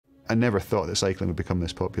I never thought that cycling would become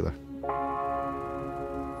this popular.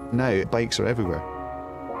 Now, bikes are everywhere.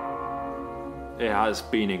 It has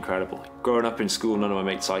been incredible. Growing up in school, none of my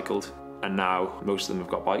mates cycled, and now most of them have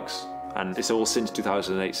got bikes. And it's all since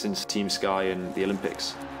 2008, since Team Sky and the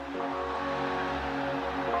Olympics.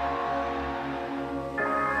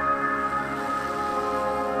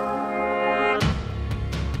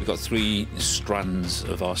 We've got three strands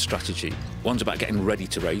of our strategy. One's about getting ready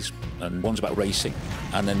to race, and one's about racing,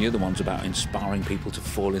 and then the other one's about inspiring people to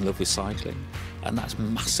fall in love with cycling. And that's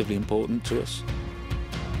massively important to us.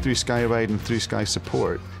 Through Sky Ride and through Sky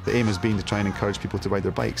Support, the aim has been to try and encourage people to ride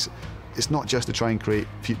their bikes. It's not just to try and create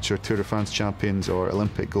future Tour de France champions or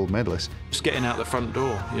Olympic gold medalists. Just getting out the front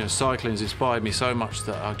door, cycling has inspired me so much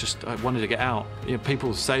that I wanted to get out.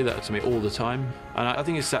 People say that to me all the time, and I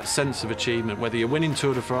think it's that sense of achievement, whether you're winning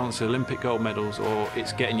Tour de France, Olympic gold medals, or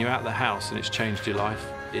it's getting you out of the house and it's changed your life.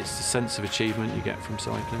 It's the sense of achievement you get from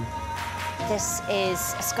cycling. This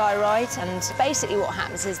is a Sky Ride, and basically what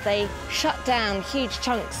happens is they shut down huge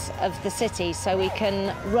chunks of the city so we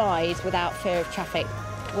can ride without fear of traffic,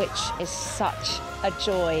 which is such a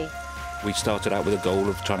joy. We started out with a goal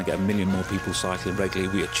of trying to get 1 million more people cycling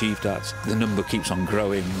regularly. We achieved that. The number keeps on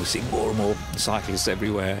growing. We're seeing more and more cyclists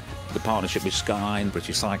everywhere. The partnership with Sky and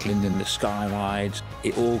British Cycling and the Sky Rides,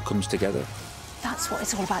 it all comes together. That's what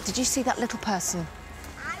it's all about. Did you see that little person?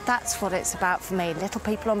 That's what it's about for me. Little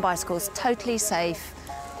people on bicycles, totally safe,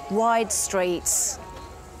 wide streets.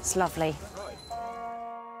 It's lovely.